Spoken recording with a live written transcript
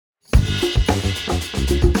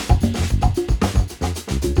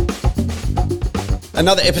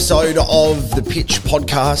Another episode of the Pitch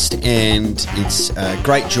podcast, and it's a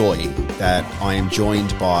great joy that I am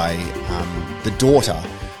joined by the daughter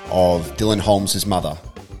of Dylan Holmes' mother.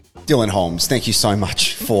 Dylan Holmes, thank you so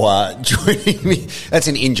much for joining me. That's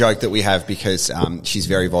an in-joke that we have because she's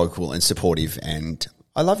very vocal and supportive, and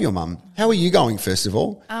I love your mum. How are you going, first of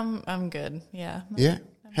all? I'm good, yeah. Yeah?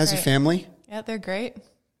 How's your family? Yeah, they're great.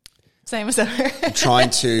 Same as ever. I'm trying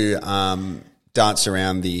to dance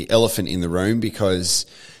around the elephant in the room, because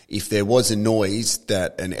if there was a noise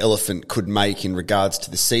that an elephant could make in regards to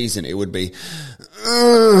the season, it would be,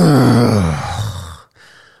 I'm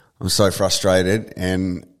so frustrated,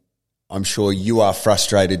 and I'm sure you are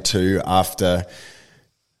frustrated too after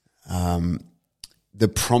the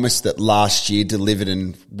promise that last year delivered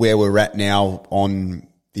and where we're at now on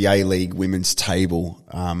the A-League women's table.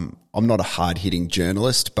 I'm not a hard-hitting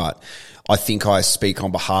journalist, but I think I speak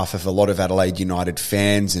on behalf of a lot of Adelaide United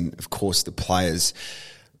fans and, of course, the players.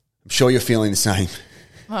 I'm sure you're feeling the same.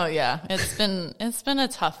 Oh, yeah. It's been a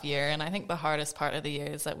tough year, and I think the hardest part of the year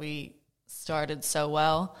is that we started so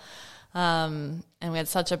well. And we had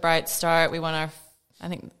such a bright start. We won I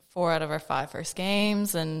think 4 out of our 5 first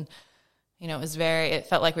games, and it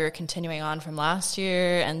felt like we were continuing on from last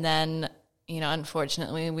year. And then,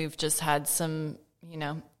 unfortunately, we've just had some,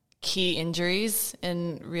 key injuries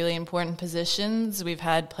in really important positions. We've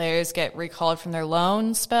had players get recalled from their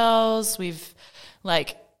loan spells. We've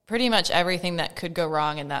pretty much everything that could go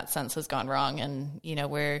wrong in that sense has gone wrong, and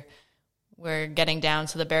we're getting down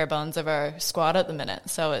to the bare bones of our squad at the minute.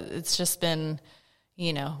 So it's just been,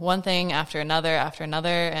 one thing after another,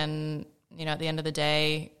 and, at the end of the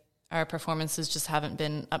day, our performances just haven't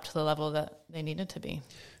been up to the level that they needed to be.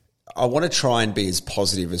 I want to try and be as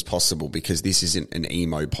positive as possible, because this isn't an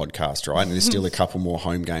emo podcast, right? And there's still a couple more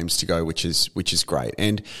home games to go, which is great.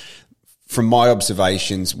 And from my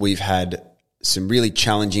observations, we've had some really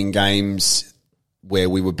challenging games where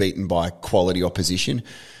we were beaten by quality opposition.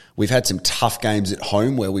 We've had some tough games at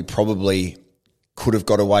home where we probably could have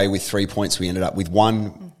got away with 3 points. We ended up with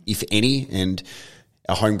 1, if any, and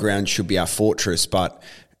our home ground should be our fortress. But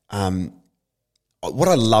what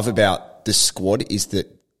I love about the squad is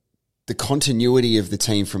that the continuity of the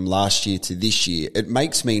team from last year to this year, it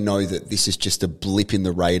makes me know that this is just a blip in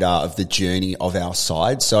the radar of the journey of our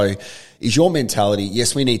side. So is your mentality,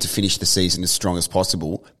 yes, we need to finish the season as strong as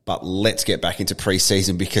possible, but let's get back into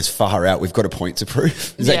pre-season because far out, we've got a point to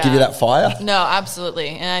prove? Does that give you that fire? No, absolutely.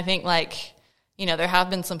 And I think there have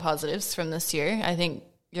been some positives from this year. I think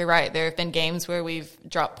you're right. There have been games where we've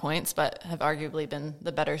dropped points but have arguably been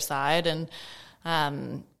the better side. And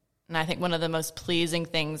I think one of the most pleasing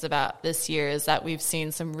things about this year is that we've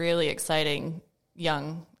seen some really exciting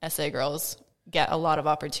young SA girls get a lot of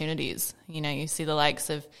opportunities. You see the likes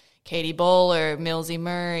of Katie Bowler, Millsy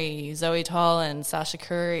Murray, Zoe Tollin, Sasha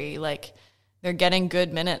Curry. They're getting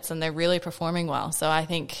good minutes and they're really performing well. So I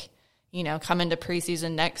think, come into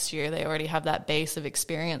preseason next year, they already have that base of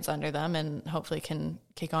experience under them and hopefully can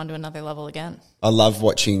kick on to another level again. I love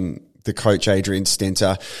watching the coach Adrian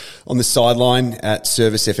Stenter on the sideline at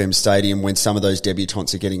Service FM Stadium when some of those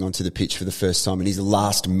debutantes are getting onto the pitch for the first time, and his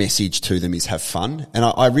last message to them is have fun. And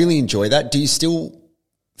I really enjoy that. Do you still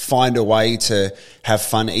find a way to have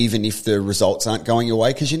fun even if the results aren't going your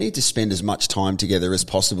way? Because you need to spend as much time together as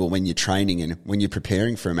possible when you're training and when you're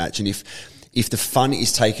preparing for a match. And if the fun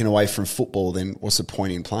is taken away from football, then what's the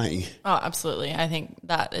point in playing? Oh, absolutely. I think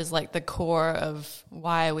that is the core of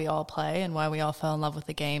why we all play and why we all fell in love with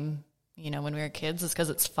the game, when we were kids, is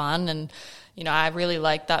because it's fun. And, I really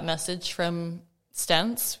like that message from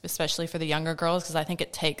Stents, especially for the younger girls, because I think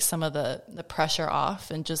it takes some of the pressure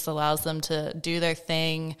off and just allows them to do their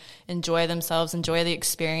thing, enjoy themselves, enjoy the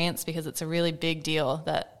experience, because it's a really big deal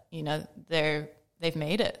that, they've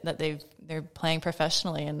made it, that they're playing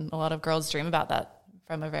professionally, and a lot of girls dream about that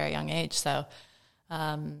from a very young age. So,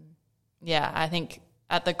 I think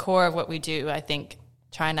at the core of what we do, I think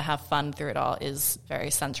trying to have fun through it all is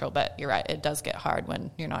very central. But you're right, it does get hard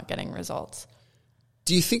when you're not getting results.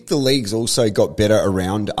 Do you think the league's also got better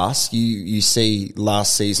around us? You see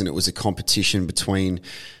last season it was a competition between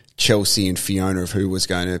Chelsea and Fiona of who was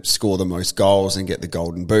going to score the most goals and get the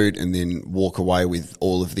golden boot and then walk away with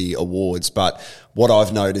all of the awards. But what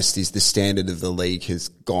I've noticed is the standard of the league has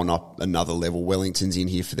gone up another level. Wellington's in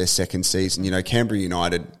here for their second season. Canberra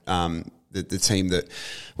United, the team that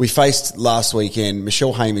we faced last weekend,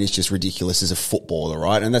 Michelle Heyman is just ridiculous as a footballer,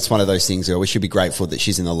 right? And that's one of those things where we should be grateful that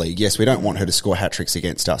she's in the league. Yes, we don't want her to score hat-tricks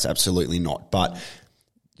against us, absolutely not. But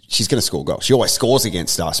she's going to score goals. She always scores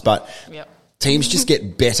against us. But teams just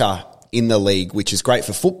get better in the league, which is great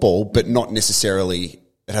for football, but not necessarily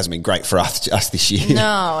it hasn't been great for us this year.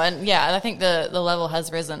 No, and I think the level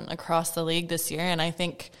has risen across the league this year, and I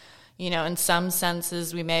think, in some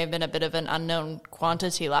senses we may have been a bit of an unknown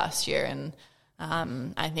quantity last year, and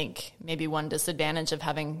I think maybe one disadvantage of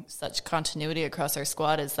having such continuity across our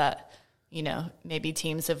squad is that, maybe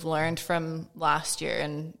teams have learned from last year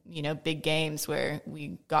and, big games where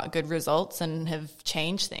we got good results and have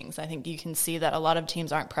changed things. I think you can see that a lot of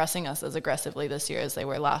teams aren't pressing us as aggressively this year as they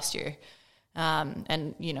were last year.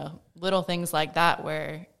 And, little things like that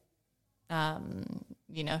where,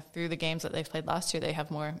 through the games that they've played last year, they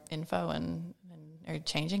have more info and are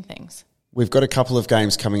changing things. We've got a couple of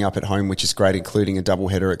games coming up at home, which is great, including a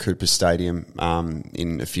doubleheader at Cooper Stadium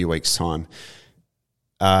in a few weeks' time.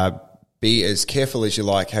 Be as careful as you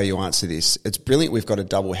like how you answer this. It's brilliant we've got a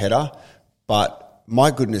doubleheader, but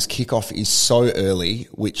my goodness, kickoff is so early,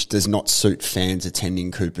 which does not suit fans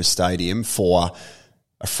attending Cooper Stadium for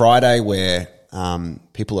a Friday where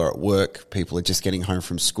people are at work, people are just getting home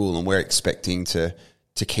from school, and we're expecting to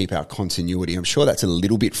keep our continuity. I'm sure that's a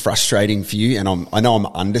little bit frustrating for you, and I know I'm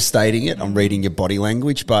understating it. I'm reading your body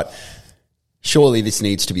language, but surely this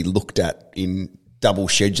needs to be looked at in double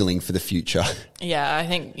scheduling for the future. Yeah, I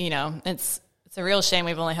think, it's a real shame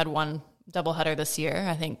we've only had one doubleheader this year.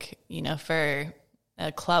 I think, for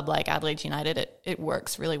a club like Adelaide United, it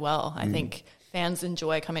works really well. I think fans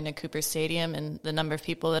enjoy coming to Cooper Stadium, and the number of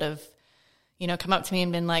people that have, come up to me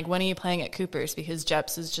and been like, when are you playing at Cooper's? Because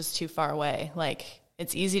Jeps is just too far away. Like,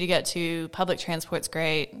 it's easy to get to, public transport's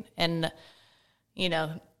great, and,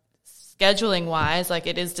 scheduling wise, like,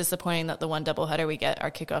 it is disappointing that the one doubleheader we get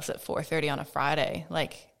our kickoffs at 4:30 on a Friday.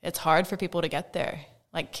 Like, it's hard for people to get there.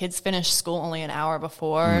 Like, kids finish school only an hour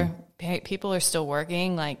before. People are still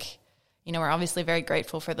working. Like, we're obviously very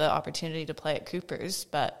grateful for the opportunity to play at Cooper's,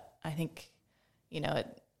 but I think,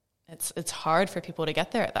 it's hard for people to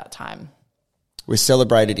get there at that time. We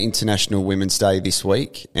celebrated International Women's Day this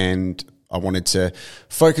week, and I wanted to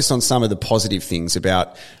focus on some of the positive things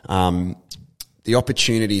about the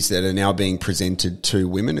opportunities that are now being presented to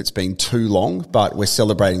women. It's been too long, but we're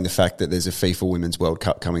celebrating the fact that there's a FIFA Women's World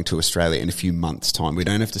Cup coming to Australia in a few months' time. We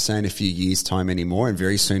don't have to say in a few years' time anymore, and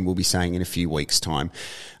very soon we'll be saying in a few weeks' time.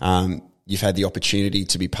 You've had the opportunity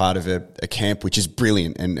to be part of a camp, which is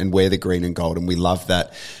brilliant, and wear the green and gold, and we love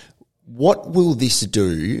that. What will this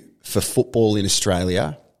do for football in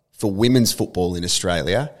Australia, for women's football in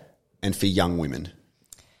Australia, and for young women?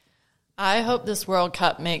 I hope this World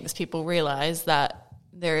Cup makes people realize that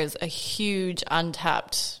there is a huge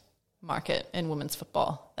untapped market in women's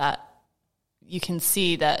football, that you can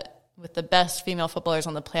see that with the best female footballers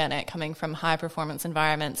on the planet coming from high performance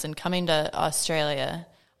environments and coming to Australia,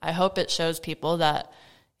 I hope it shows people that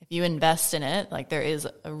if you invest in it, like, there is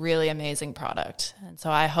a really amazing product. And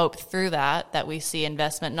so I hope through that we see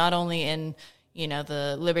investment not only in,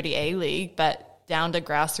 the Liberty A League, but down to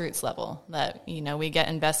grassroots level, that, we get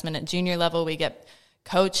investment at junior level, we get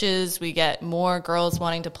coaches, we get more girls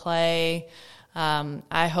wanting to play.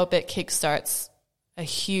 I hope it kickstarts a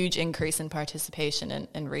huge increase in participation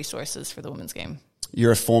and resources for the women's game.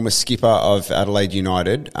 You're a former skipper of Adelaide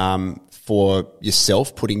United. For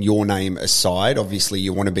yourself, putting your name aside, obviously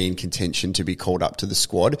you want to be in contention to be called up to the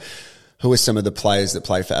squad. Who are some of the players that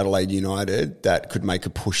play for Adelaide United that could make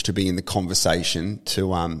a push to be in the conversation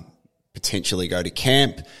to potentially go to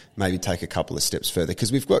camp, maybe take a couple of steps further?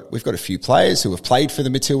 Because we've got a few players who have played for the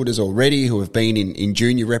Matildas already, who have been in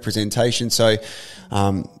junior representation. So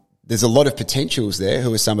there's a lot of potentials there.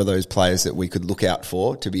 Who are some of those players that we could look out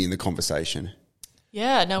for to be in the conversation?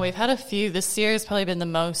 Yeah, no, we've had a few. This year has probably been the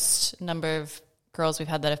most number of girls we've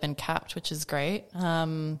had that have been capped, which is great.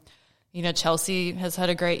 Chelsea has had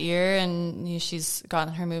a great year, and she's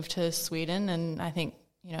gotten her move to Sweden, and I think,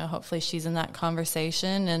 hopefully she's in that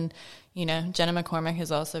conversation. And, Jenna McCormick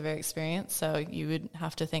is also very experienced, so you would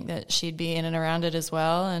have to think that she'd be in and around it as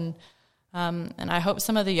well. And I hope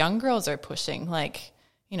some of the young girls are pushing, like,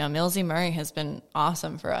 Millsy Murray has been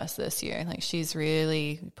awesome for us this year. Like, she's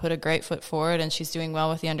really put a great foot forward, and she's doing well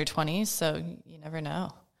with the under-20s, so you never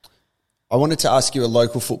know. I wanted to ask you a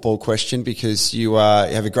local football question, because you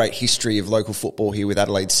have a great history of local football here with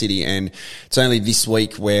Adelaide City, and it's only this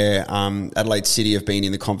week where Adelaide City have been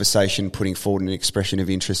in the conversation, putting forward an expression of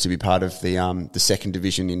interest to be part of the second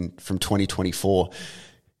division from 2024.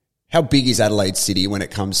 How big is Adelaide City when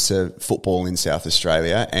it comes to football in South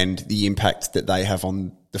Australia and the impact that they have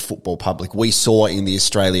on the football public? We saw in the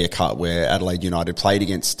Australia Cup where Adelaide United played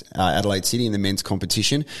against Adelaide City in the men's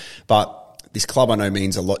competition, but this club I know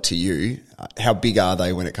means a lot to you. How big are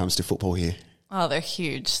they when it comes to football here? Oh, they're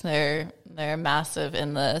huge. They're massive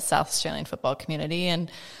in the South Australian football community, and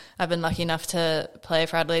I've been lucky enough to play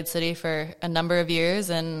for Adelaide City for a number of years,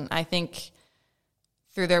 and I think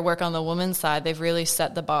through their work on the women's side, they've really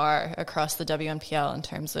set the bar across the WNPL in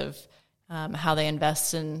terms of how they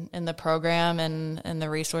invest in the program and the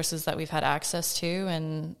resources that we've had access to.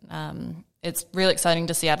 And it's really exciting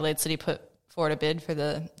to see Adelaide City put forward a bid for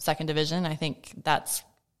the second division. I think that's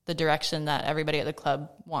the direction that everybody at the club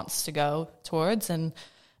wants to go towards. And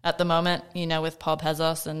at the moment, with Paul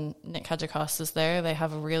Pezos and Nick Kajakostas there, they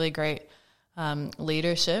have a really great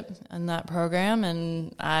leadership in that program.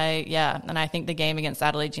 And I think the game against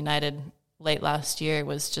Adelaide United late last year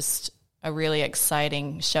was just a really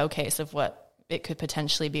exciting showcase of what it could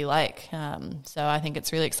potentially be like. So I think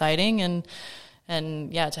it's really exciting,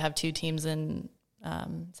 and to have two teams in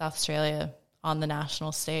South Australia on the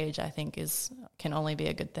national stage, I think can only be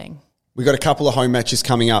a good thing. We've got a couple of home matches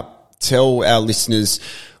coming up. Tell our listeners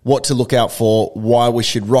what to look out for, why we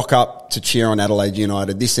should rock up to cheer on Adelaide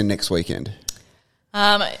United this and next weekend.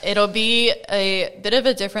 It'll be a bit of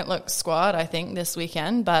a different look squad, I think, this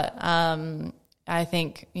weekend, but I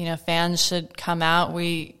think, fans should come out.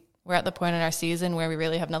 We're at the point in our season where we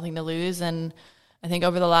really have nothing to lose, and I think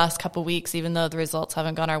over the last couple of weeks, even though the results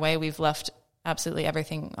haven't gone our way, we've left absolutely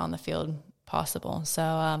everything on the field possible.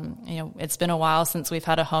 So, it's been a while since we've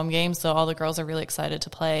had a home game, so all the girls are really excited to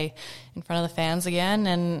play in front of the fans again,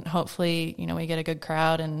 and hopefully, we get a good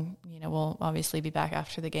crowd, and, we'll obviously be back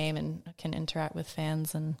after the game and can interact with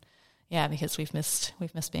fans, and because we've missed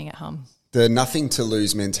being at home. The nothing to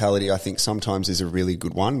lose mentality, I think, sometimes is a really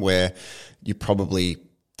good one, where you probably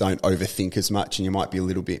don't overthink as much and you might be a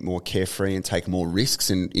little bit more carefree and take more risks.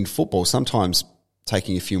 And in football, sometimes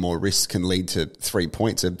taking a few more risks can lead to 3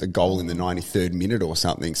 points, a goal in the 93rd minute or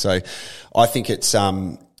something. So I think it's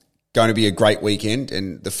going to be a great weekend,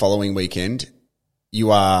 and the following weekend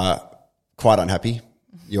you are quite unhappy.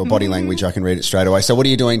 Your body language, I can read it straight away. So what are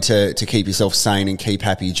you doing to keep yourself sane and keep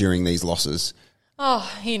happy during these losses? Oh,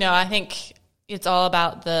 I think it's all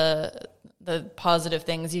about the positive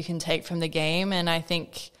things you can take from the game. And I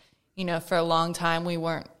think, for a long time we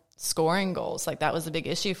weren't scoring goals. Like, that was a big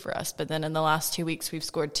issue for us. But then in the last 2 weeks, we've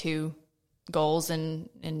scored 2 goals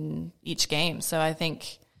in each game. So I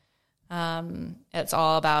think it's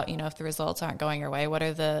all about, if the results aren't going our way, what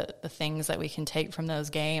are the things that we can take from those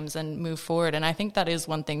games and move forward. And I think that is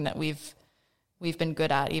one thing that we've been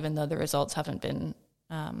good at, even though the results haven't been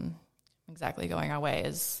exactly going our way,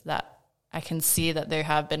 is that I can see that there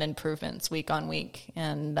have been improvements week on week,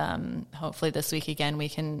 and hopefully this week again we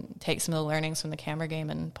can take some of the learnings from the Canberra game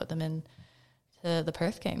and put them in to the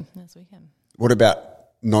Perth game this weekend. What about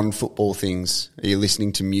non-football things? Are you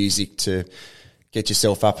listening to music to get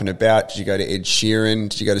yourself up and about? Did you go to Ed Sheeran?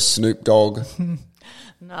 Did you go to Snoop Dogg?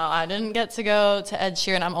 No, I didn't get to go to Ed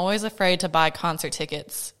Sheeran. I'm always afraid to buy concert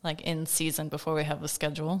tickets in season before we have the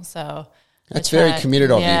schedule, so... That's very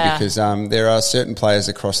committed of you, because there are certain players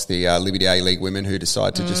across the Liberty A-League women who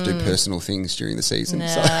decide to just do personal things during the season. Yeah,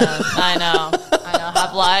 so. I know,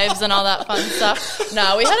 have lives and all that fun stuff.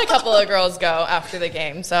 No, we had a couple of girls go after the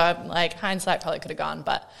game, so I'm hindsight probably could have gone,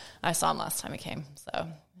 but I saw him last time he came. So,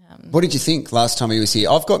 what did you think last time he was here?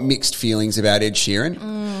 I've got mixed feelings about Ed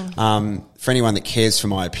Sheeran. For anyone that cares for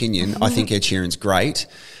my opinion, I think Ed Sheeran's great.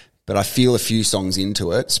 But I feel a few songs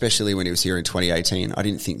into it, especially when he was here in 2018, I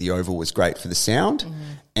didn't think the Oval was great for the sound.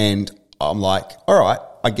 And I'm like, all right,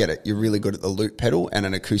 I get it. You're really good at the loop pedal and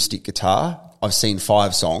an acoustic guitar. I've seen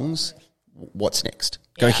 5 songs. What's next?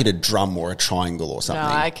 Go hit a drum or a triangle or something. No,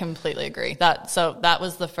 I completely agree. That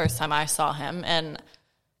was the first time I saw him. And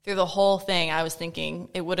through the whole thing, I was thinking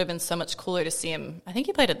it would have been so much cooler to see him. I think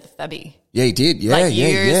he played at the Thebby. Yeah, he did. Yeah,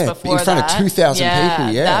 years before in front of 2,000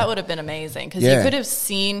 people. Yeah, that would have been amazing, because you could have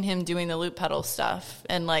seen him doing the loop pedal stuff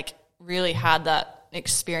and really had that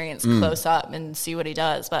experience close up and see what he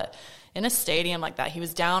does. But in a stadium like that, he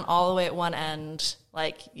was down all the way at one end.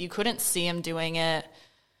 You couldn't see him doing it.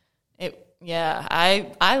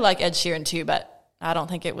 I like Ed Sheeran too, but I don't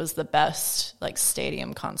think it was the best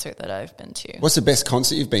stadium concert that I've been to. What's the best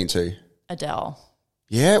concert you've been to? Adele.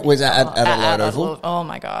 Yeah, was that at Adelaide Oval? Oh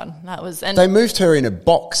my God, that was. And they moved her in a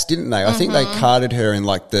box, didn't they? I think they carted her in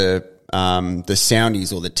the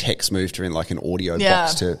soundies, or the techs moved her in an audio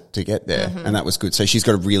box to get there, and that was good. So she's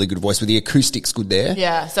got a really good voice. With the acoustics good there.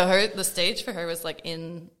 Yeah. So the stage for her was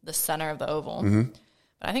in the center of the Oval.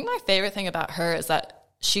 But I think my favorite thing about her is that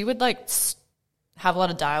she would have a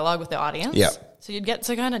lot of dialogue with the audience. Yeah. So you'd get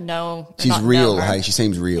to kind of know. She's real, hey? She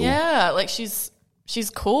seems real. Yeah, she's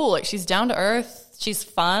cool. She's down to earth. She's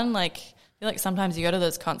fun. I feel like sometimes you go to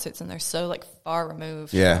those concerts and they're so far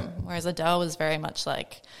removed. Yeah. Whereas Adele was very much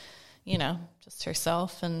just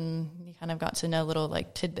herself, and you kind of got to know little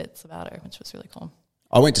tidbits about her, which was really cool.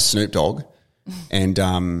 I went to Snoop Dogg and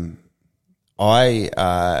I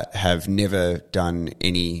have never done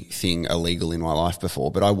anything illegal in my life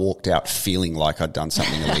before, but I walked out feeling like I'd done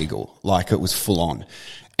something illegal, like it was full on.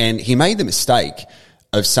 And he made the mistake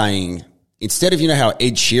of saying, instead of, you know how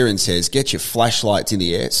Ed Sheeran says, get your flashlights in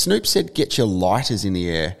the air, Snoop said, get your lighters in the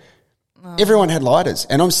air. Oh. Everyone had lighters.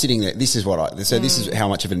 And I'm sitting there. This is how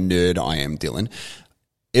much of a nerd I am, Dylan.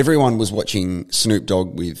 Everyone was watching Snoop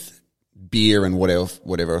Dogg with beer and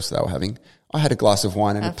whatever else they were having. I had a glass of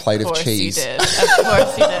wine and a plate of cheese. Of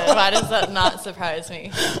course you did. Why does that not surprise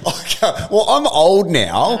me? Okay. Well, I'm old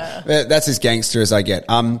now. That's as gangster as I get.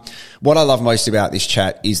 What I love most about this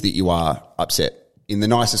chat is that you are upset in the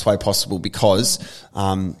nicest way possible, because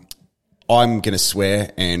I'm going to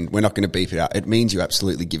swear and we're not going to beep it out. It means you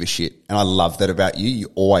absolutely give a shit. And I love that about you.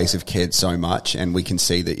 You always have cared so much, and we can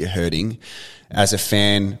see that you're hurting. As a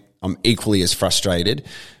fan, I'm equally as frustrated,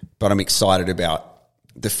 but I'm excited about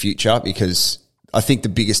the future, because I think the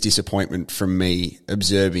biggest disappointment from me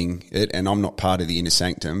observing it, and I'm not part of the inner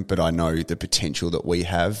sanctum, but I know the potential that we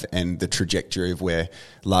have and the trajectory of where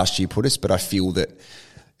last year put us. But I feel that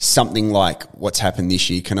something like what's happened this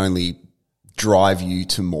year can only drive you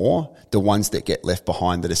to more. The ones that get left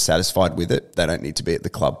behind that are satisfied with it, they don't need to be at the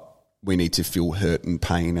club. We need to feel hurt and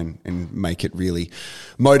pain and make it really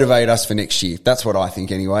motivate us for next year. That's what I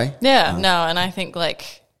think anyway. Yeah, no, and I think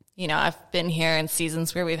I've been here in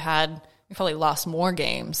seasons where we've probably lost more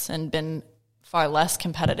games and been far less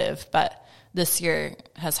competitive, but this year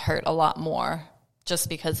has hurt a lot more just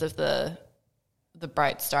because of the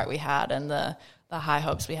bright start we had and the high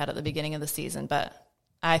hopes we had at the beginning of the season. But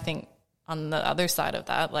I think on the other side of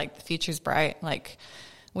that, the future's bright.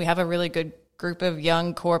 We have a really good group of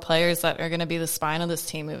young core players that are going to be the spine of this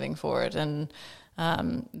team moving forward, and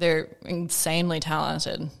they're insanely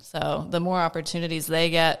talented. So the more opportunities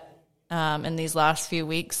they get in these last few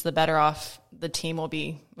weeks, the better off the team will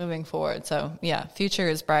be moving forward. So, yeah, future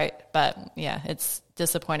is bright, but, yeah, it's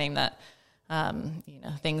disappointing that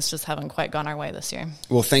things just haven't quite gone our way this year.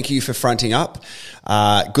 Well, thank you for fronting up.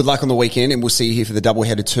 Good luck on the weekend, and we'll see you here for the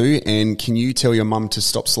doubleheader too. And can you tell your mum to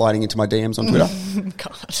stop sliding into my DMs on Twitter?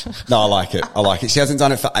 God. No, I like it. She hasn't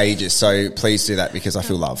done it for ages, so please do that, because I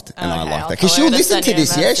feel loved and I like that. Because she'll listen to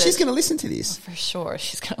this. Yeah, she's going to listen to this. For sure,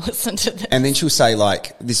 she's going to listen to this. And then she'll say,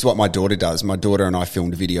 this is what my daughter does. My daughter and I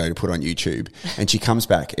filmed a video to put on YouTube, and she comes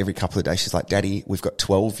back every couple of days. She's like, Daddy, we've got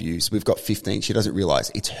 12 views. We've got 15. She doesn't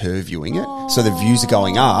realise it's her viewing it. So the views are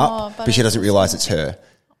going up, but she doesn't realise it's her.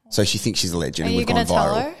 So she thinks she's a legend. Are and you going to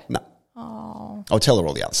tell her? No. Oh. I'll tell her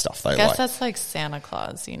all the other stuff, though. I guess that's like Santa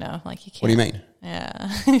Claus, you can't. What do you mean? Yeah.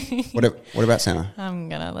 What about Santa?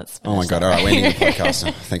 Let's finish. Oh my God. All right. We're ending the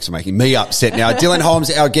podcast. Thanks for making me upset now. Dylan Holmes,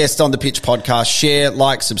 our guest on the Pitch podcast. Share,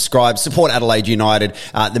 like, subscribe, support Adelaide United.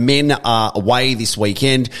 The men are away this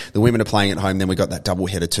weekend. The women are playing at home. Then we got that double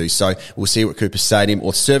header too. So we'll see you at Cooper Stadium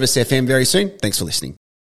or Service FM very soon. Thanks for listening.